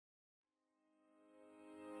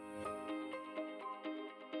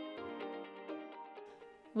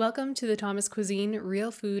Welcome to the Thomas Cuisine Real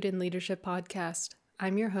Food and Leadership Podcast.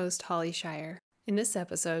 I'm your host, Holly Shire. In this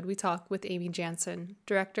episode, we talk with Amy Jansen,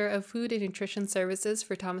 Director of Food and Nutrition Services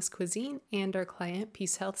for Thomas Cuisine and our client,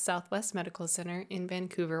 Peace Health Southwest Medical Center in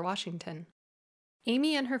Vancouver, Washington.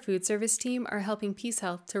 Amy and her food service team are helping Peace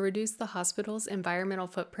Health to reduce the hospital's environmental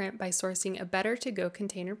footprint by sourcing a better to-go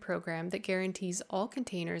container program that guarantees all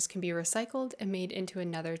containers can be recycled and made into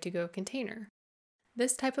another to-go container.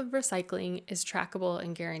 This type of recycling is trackable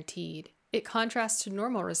and guaranteed. It contrasts to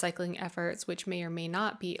normal recycling efforts, which may or may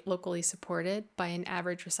not be locally supported by an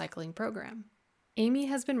average recycling program. Amy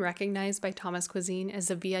has been recognized by Thomas Cuisine as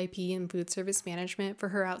a VIP in food service management for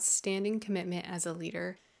her outstanding commitment as a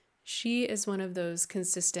leader. She is one of those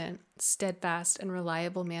consistent, steadfast, and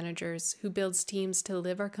reliable managers who builds teams to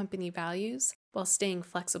live our company values while staying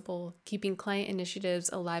flexible, keeping client initiatives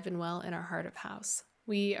alive and well in our heart of house.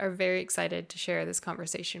 We are very excited to share this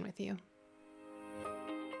conversation with you.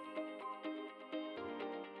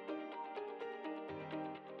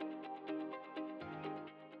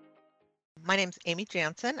 My name's Amy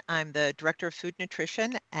Jansen. I'm the Director of Food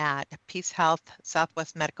Nutrition at Peace Health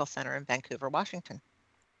Southwest Medical Center in Vancouver, Washington.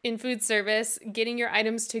 In food service, getting your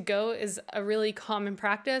items to go is a really common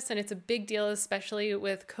practice, and it's a big deal, especially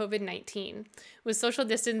with COVID-19. With social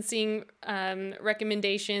distancing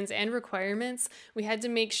recommendations and requirements, we had to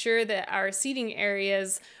make sure that our seating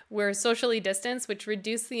areas were socially distanced, which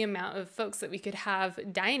reduced the amount of folks that we could have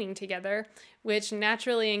dining together, which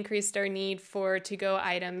naturally increased our need for to-go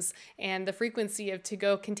items, and the frequency of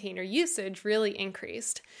to-go container usage really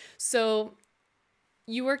increased. So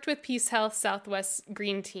you worked with Peace Health Southwest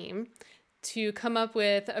Green Team to come up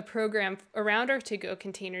with a program around our to-go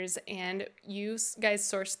containers, and you guys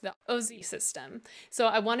sourced the OZ system. So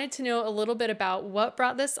I wanted to know a little bit about what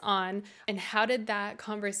brought this on and how did that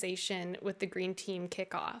conversation with the Green Team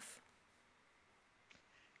kick off?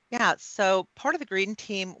 Yeah, so part of the Green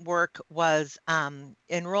Team work was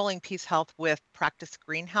enrolling Peace Health with Practice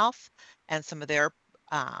Green Health and some of their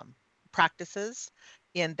practices.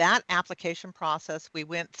 In that application process, we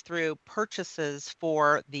went through purchases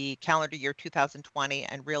for the calendar year 2020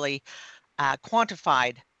 and really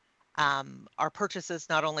quantified our purchases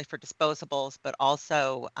not only for disposables, but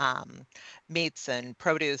also meats and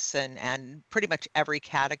produce and pretty much every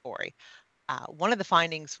category. One of the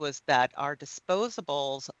findings was that our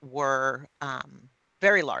disposables were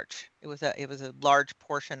very large. It was a large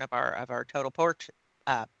portion of our total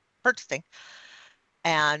purchasing.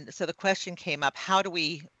 And so the question came up, how do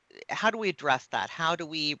we address that? How do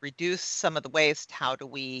we reduce some of the waste? How do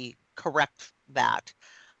we correct that?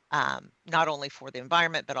 Not only for the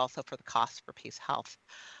environment, but also for the cost for Peace Health.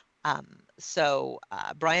 So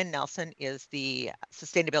Brian Nelson is the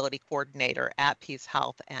sustainability coordinator at Peace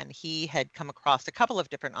Health, and he had come across a couple of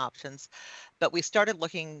different options, but we started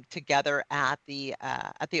looking together at the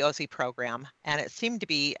OZ program, and it seemed to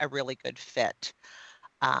be a really good fit.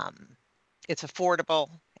 It's affordable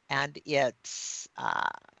and it's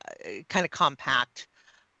kind of compact,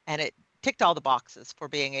 and it ticked all the boxes for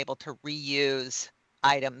being able to reuse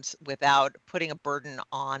items without putting a burden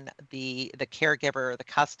on the caregiver or the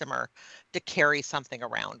customer to carry something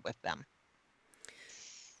around with them.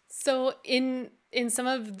 So in some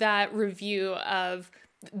of that review of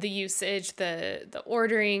the usage, the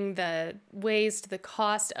ordering, the waste, the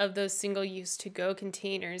cost of those single-use to-go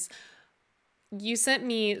containers, you sent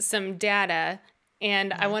me some data,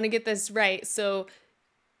 and I want to get this right. So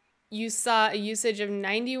you saw a usage of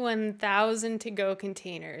 91,000 to-go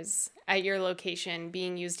containers at your location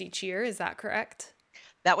being used each year. Is that correct?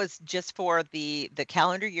 That was just for the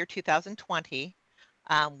calendar year 2020,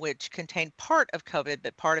 which contained part of COVID,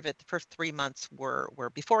 but part of it, the first 3 months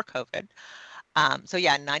were before COVID. So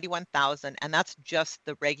yeah, 91,000, and that's just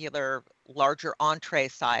the regular larger entree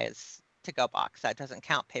size to-go box. That doesn't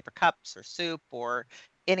count paper cups or soup or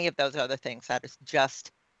any of those other things. That is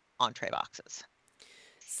just entree boxes.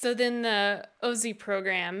 So then the OZ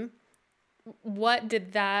program, what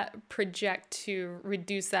did that project to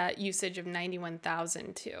reduce that usage of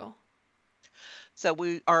 91,000 to? So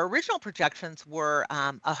our original projections were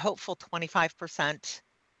a hopeful 25%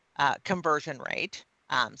 conversion rate.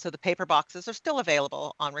 So the paper boxes are still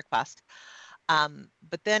available on request.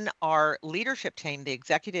 But then our leadership team, the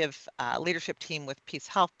executive leadership team with Peace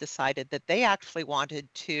Health, decided that they actually wanted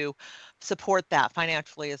to support that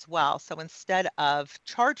financially as well. So instead of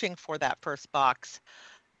charging for that first box,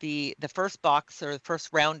 the first box or the first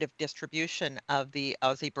round of distribution of the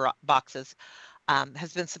OZ boxes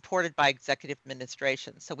has been supported by executive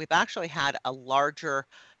administration. So we've actually had a larger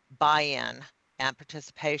buy-in and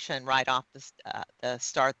participation right off the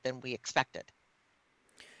start than we expected.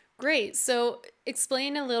 Great. So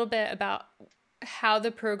explain a little bit about how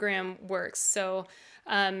the program works. So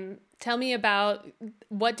tell me about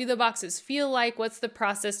what do the boxes feel like? What's the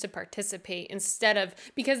process to participate instead of,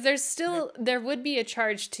 because there would be a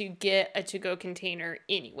charge to get a to-go container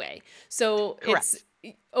anyway. So it's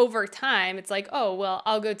Correct. over time, it's like, oh, well,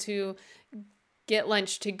 I'll go to get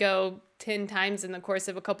lunch to go 10 times in the course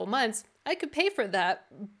of a couple months. I could pay for that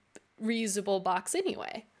reusable box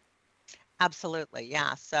anyway. Absolutely,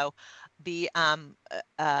 yeah. So the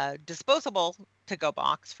disposable to-go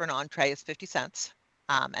box for an entree is 50 cents.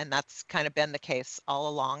 And that's kind of been the case all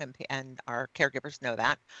along, and our caregivers know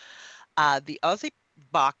that. The Aussie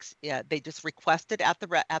box, yeah, they just request it at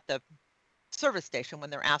the service station when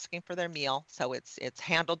they're asking for their meal. So it's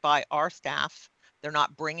handled by our staff. They're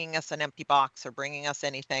not bringing us an empty box or bringing us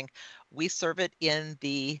anything. We serve it in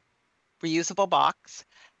the reusable box.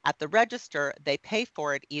 At the register, they pay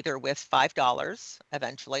for it either with $5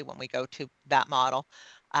 eventually when we go to that model.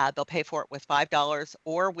 They'll pay for it with $5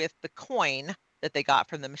 or with the coin that they got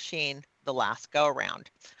from the machine the last go around.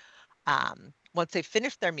 Once they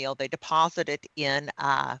finish their meal, they deposit it in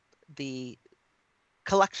the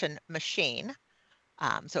collection machine.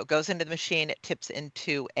 So it goes into the machine, it tips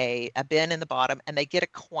into a bin in the bottom, and they get a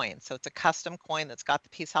coin. So it's a custom coin that's got the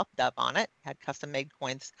Peace Health Dove on it, had custom made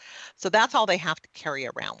coins. So that's all they have to carry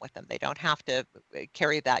around with them. They don't have to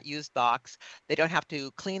carry that used box. They don't have to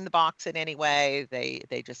clean the box in any way.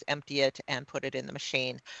 They just empty it and put it in the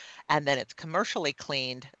machine. And then it's commercially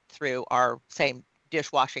cleaned through our same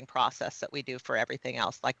dishwashing process that we do for everything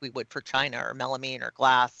else, like we would for china or melamine or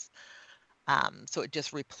glass. So it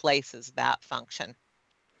just replaces that function.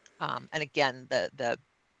 And again, the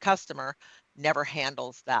customer never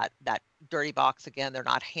handles that dirty box again. They're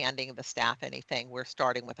not handing the staff anything. We're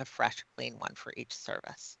starting with a fresh, clean one for each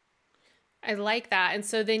service. I like that. And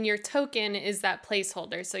so then your token is that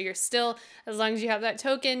placeholder. So you're still, as long as you have that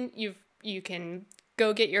token, you can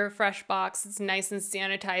go get your fresh box. It's nice and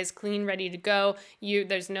sanitized, clean, ready to go.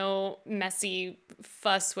 There's no messy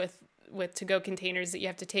fuss with to-go containers that you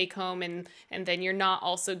have to take home, and then you're not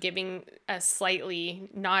also giving a slightly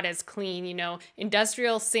not as clean,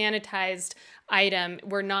 industrial sanitized item.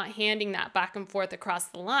 We're not handing that back and forth across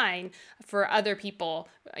the line for other people,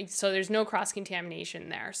 so there's no cross-contamination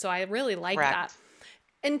there. So I really like that. Correct.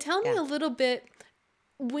 And tell me Yeah. a little bit,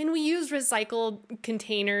 when we use recycled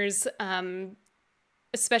containers,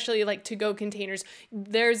 especially like to-go containers,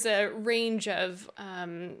 there's a range of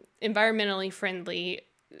environmentally friendly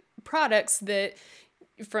products that,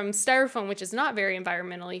 from styrofoam, which is not very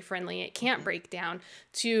environmentally friendly, it can't break down,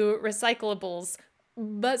 to recyclables.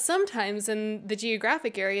 But sometimes in the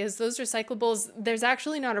geographic areas, those recyclables, there's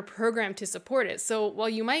actually not a program to support it. So while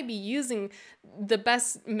you might be using the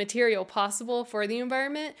best material possible for the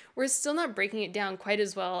environment, we're still not breaking it down quite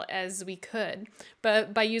as well as we could.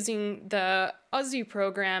 But by using the Aussie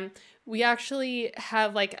program, we actually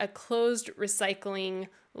have like a closed recycling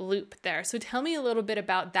loop there. So tell me a little bit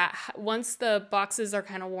about that. Once the boxes are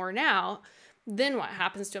kind of worn out, then what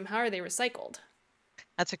happens to them? How are they recycled?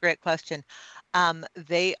 That's a great question.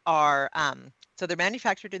 They are, so they're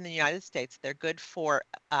manufactured in the United States. They're good for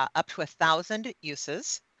up to 1,000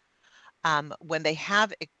 uses. When they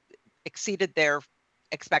have exceeded their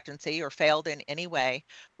expectancy or failed in any way,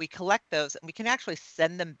 we collect those and we can actually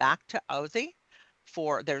send them back to Aussie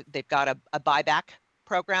they've got a buyback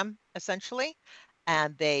program essentially,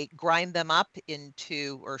 and they grind them up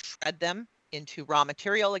into or shred them into raw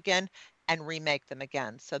material again and remake them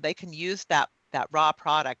again. So they can use that raw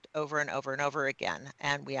product over and over and over again,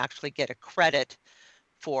 and we actually get a credit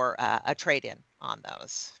for a trade-in on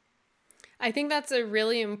those. I think that's a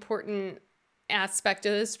really important aspect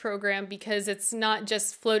of this program, because it's not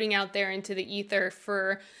just floating out there into the ether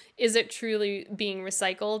for, is it truly being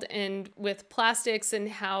recycled? And with plastics and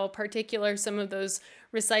how particular some of those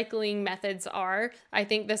recycling methods are, I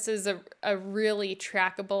think this is a really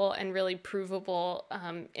trackable and really provable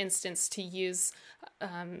instance to use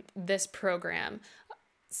this program.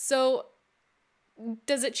 So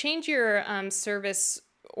does it change your service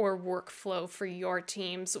or workflow for your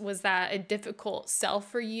teams? Was that a difficult sell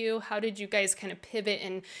for you? How did you guys kind of pivot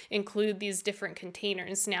and include these different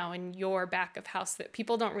containers now in your back of house that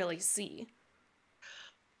people don't really see?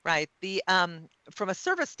 Right. The from a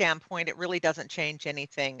service standpoint, it really doesn't change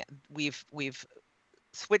anything. We've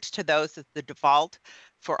switched to those as the default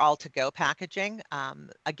for all to-go packaging.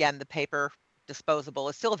 Again, the paper disposable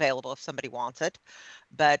is still available if somebody wants it,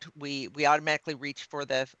 but we automatically reach for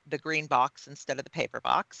the green box instead of the paper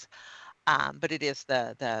box. But it is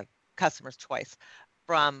the customer's choice.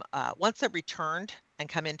 from once they're returned and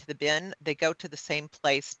come into the bin, they go to the same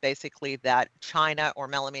place basically that china or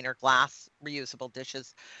melamine or glass reusable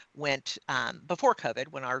dishes went before COVID,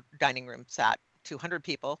 when our dining room sat 200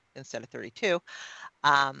 people instead of 32.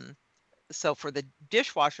 So for the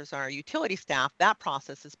dishwashers and our utility staff, that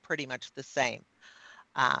process is pretty much the same.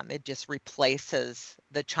 It just replaces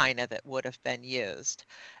the china that would have been used.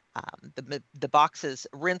 The boxes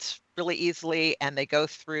rinse really easily, and they go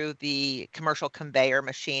through the commercial conveyor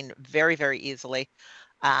machine very, very easily,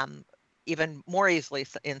 even more easily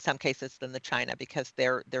in some cases than the china, because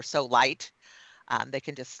they're so light. They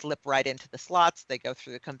can just slip right into the slots. They go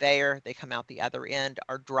through the conveyor. They come out the other end,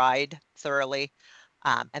 are dried thoroughly,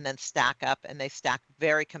 and then stack up. And they stack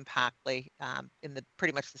very compactly in the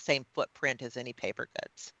pretty much the same footprint as any paper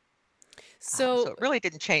goods. So it really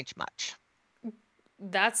didn't change much.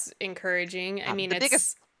 That's encouraging. I mean, the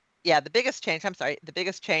biggest change, the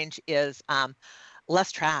biggest change is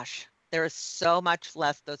less trash. There is so much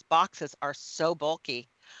less. Those boxes are so bulky.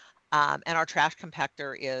 And our trash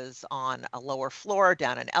compactor is on a lower floor,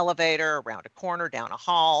 down an elevator, around a corner, down a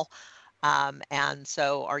hall. And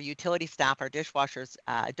so our utility staff, our dishwashers,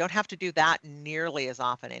 don't have to do that nearly as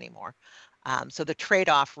often anymore. So the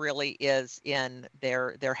trade-off really is in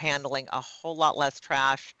they're handling a whole lot less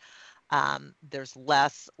trash. There's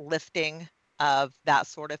less lifting of that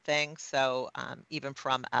sort of thing. So even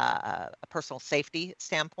from a personal safety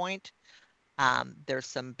standpoint, there's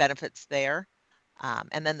some benefits there.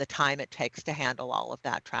 And then the time it takes to handle all of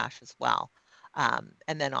that trash as well.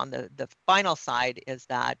 And then on the final side is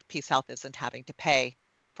that Peace Health isn't having to pay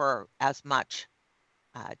for as much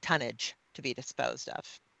tonnage to be disposed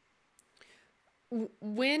of.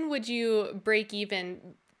 When would you break even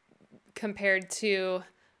compared to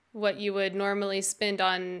what you would normally spend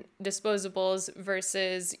on disposables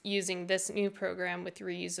versus using this new program with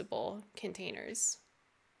reusable containers?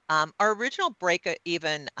 Our original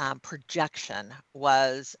break-even projection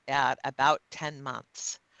was at about 10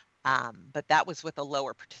 months, but that was with a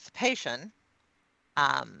lower participation.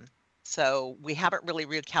 So we haven't really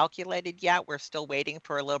recalculated yet. We're still waiting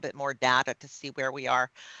for a little bit more data to see where we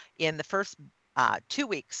are. In the first 2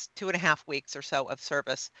 weeks, 2.5 weeks or so of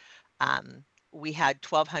service, we had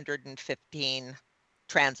 1,215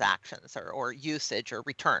 transactions or usage or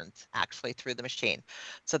returns actually through the machine.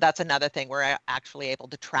 So that's another thing. We're actually able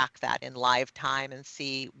to track that in live time and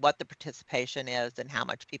see what the participation is and how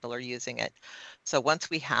much people are using it. So once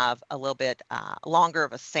we have a little bit longer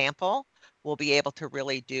of a sample, we'll be able to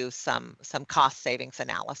really do some cost savings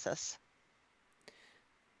analysis.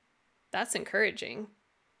 That's encouraging.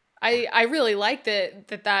 I really like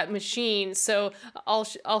that machine. So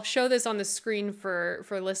I'll show this on the screen for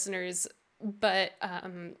listeners, but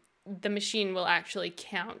the machine will actually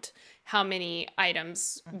count how many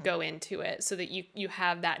items go into it, so that you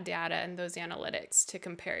have that data and those analytics to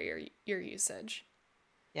compare your usage.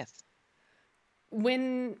 Yes.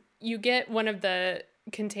 When you get one of the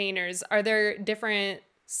containers, are there different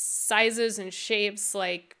sizes and shapes?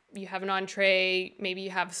 Like, you have an entree, maybe you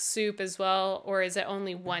have soup as well, or is it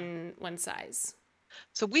only one size?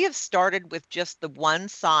 So we have started with just the one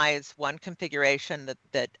size, one configuration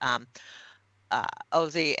that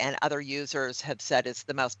OZY and other users have said is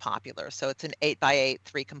the most popular. So it's an 8x8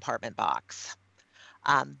 3-compartment box.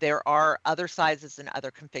 There are other sizes and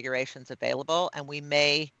other configurations available, and we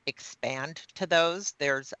may expand to those.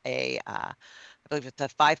 There's I believe it's a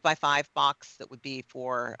 5x5 box that would be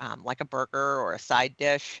for like a burger or a side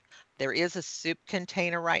dish. There is a soup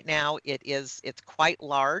container right now. It's quite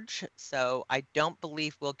large, so I don't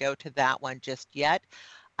believe we'll go to that one just yet.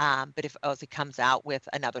 But if OZY comes out with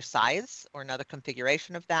another size or another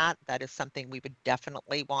configuration of that is something we would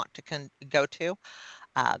definitely want to go to.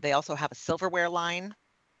 They also have a silverware line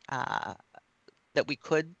that we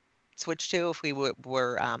could switch to if we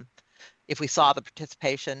if we saw the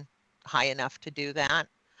participation high enough to do that.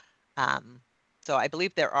 So I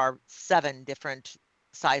believe there are 7 different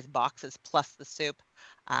size boxes plus the soup.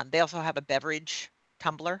 They also have a beverage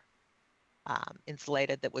tumbler,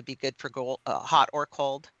 insulated, that would be good for hot or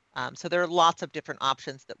cold. So there are lots of different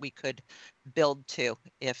options that we could build to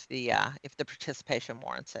if the participation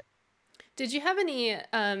warrants it. Did you have any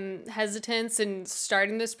hesitance in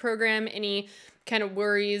starting this program? Any kind of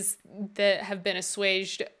worries that have been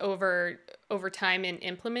assuaged over time in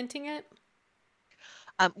implementing it?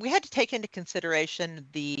 We had to take into consideration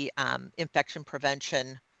the infection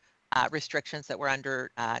prevention restrictions that were under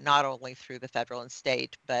not only through the federal and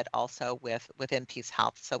state, but also within Peace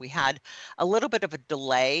Health. So we had a little bit of a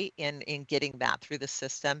delay in getting that through the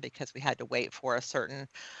system, because we had to wait for a certain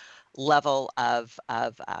level of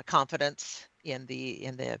confidence in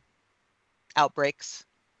the outbreaks.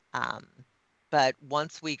 Um, but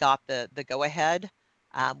once we got the go ahead,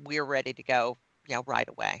 we were ready to go, right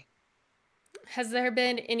away. Has there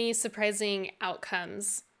been any surprising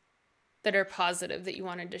outcomes that are positive that you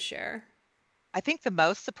wanted to share? I think the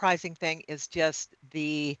most surprising thing is just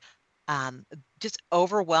the just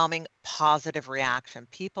overwhelming positive reaction.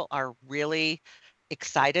 People are really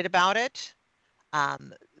excited about it.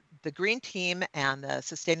 Um, the Green Team and the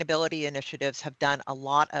sustainability initiatives have done a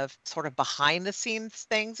lot of sort of behind the scenes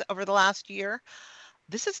things over the last year.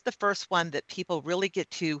 This is the first one that people really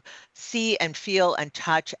get to see and feel and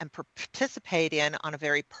touch and participate in on a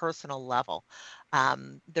very personal level.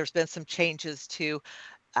 There's been some changes to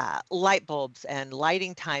light bulbs and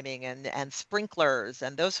lighting timing and sprinklers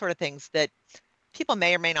and those sort of things that people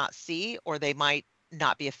may or may not see, or they might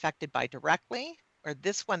not be affected by directly. Or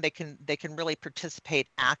this one, they can really participate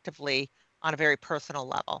actively on a very personal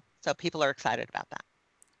level. So people are excited about that.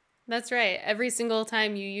 That's right. Every single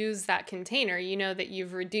time you use that container, you know that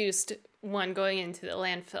you've reduced one going into the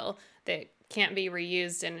landfill that can't be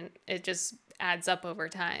reused, and it just adds up over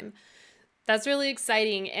time. That's really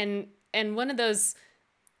exciting, and one of those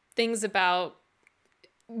things about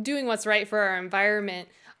doing what's right for our environment,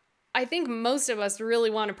 I think most of us really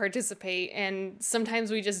want to participate, and sometimes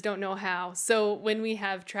we just don't know how. So when we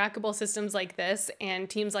have trackable systems like this and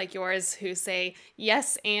teams like yours who say,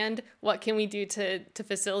 yes, and what can we do to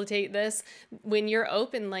facilitate this? When you're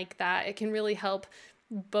open like that, it can really help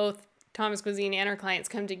both Thomas Cuisine and our clients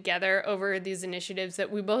come together over these initiatives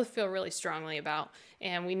that we both feel really strongly about,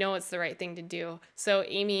 and we know it's the right thing to do. So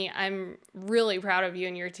Amy, I'm really proud of you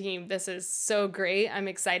and your team. This is so great. I'm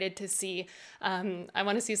excited to see, I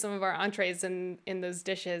want to see some of our entrees in those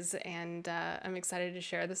dishes, and I'm excited to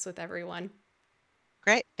share this with everyone.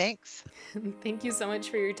 Great, thanks. Thank you so much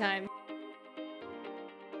for your time.